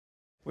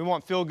We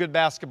want feel-good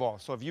basketball.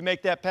 So if you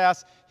make that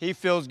pass, he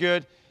feels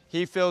good,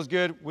 we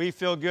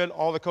feel good,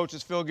 all the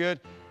coaches feel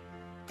good.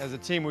 As a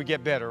team, we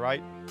get better,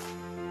 right?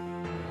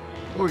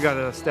 We got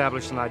to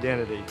establish an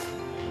identity,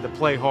 the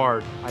play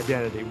hard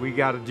identity. We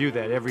got to do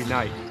that every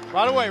night.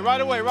 Right away,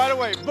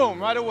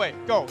 boom, right away.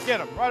 Go, get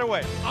him, right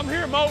away. I'm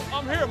here, Mo.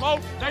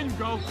 There you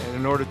go. And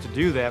in order to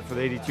do that for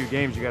the 82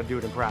 games, you got to do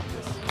it in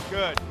practice.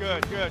 Good.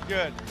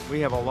 We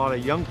have a lot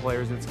of young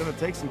players, and it's going to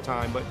take some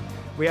time, but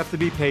we have to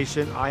be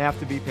patient. I have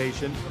to be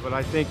patient, but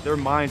I think their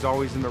mind's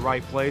always in the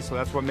right place, so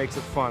that's what makes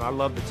it fun. I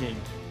love the team.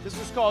 This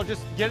is called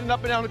just getting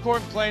up and down the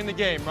court and playing the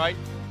game, right?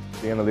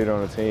 Being a leader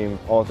on the team,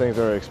 all things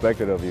that are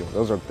expected of you.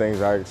 Those are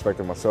things I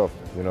expected myself,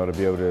 you know, to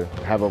be able to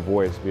have a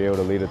voice, be able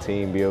to lead a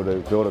team, be able to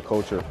build a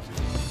culture.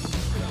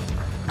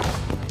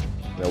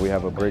 You know, we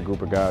have a great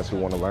group of guys who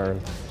want to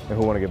learn and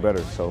who want to get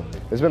better. So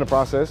it's been a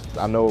process.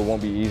 I know it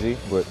won't be easy,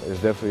 but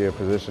it's definitely a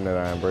position that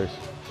I embrace.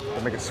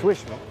 To make a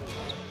switch, man.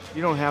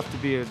 You don't have to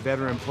be a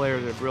veteran player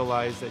to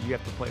realize that you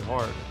have to play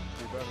hard.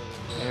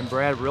 And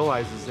Brad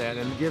realizes that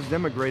and gives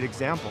them a great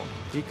example.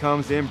 He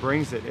comes in,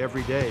 brings it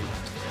every day.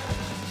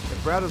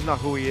 If Brad is not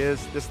who he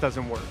is, this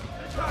doesn't work.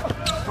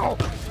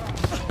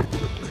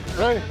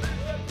 Hey.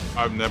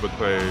 I've never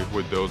played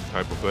with those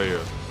type of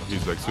players.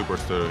 He's like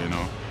superstar, you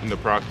know. In the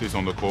practice,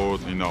 on the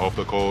court, you know, off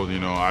the court, you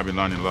know, I've been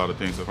learning a lot of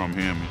things from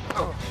him.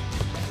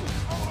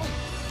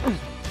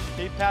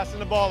 Keep passing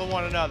the ball to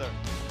one another.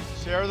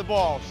 Share the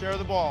ball.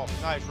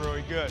 Nice,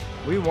 Rui, good.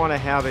 We want to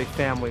have a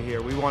family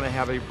here. We want to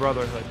have a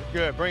brotherhood.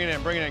 Good, bring it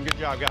in. Good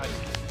job, guys.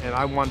 And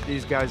I want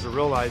these guys to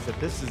realize that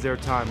this is their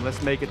time.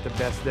 Let's make it the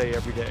best day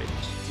every day.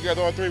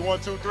 Together on three, 1,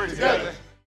 2, 3, together.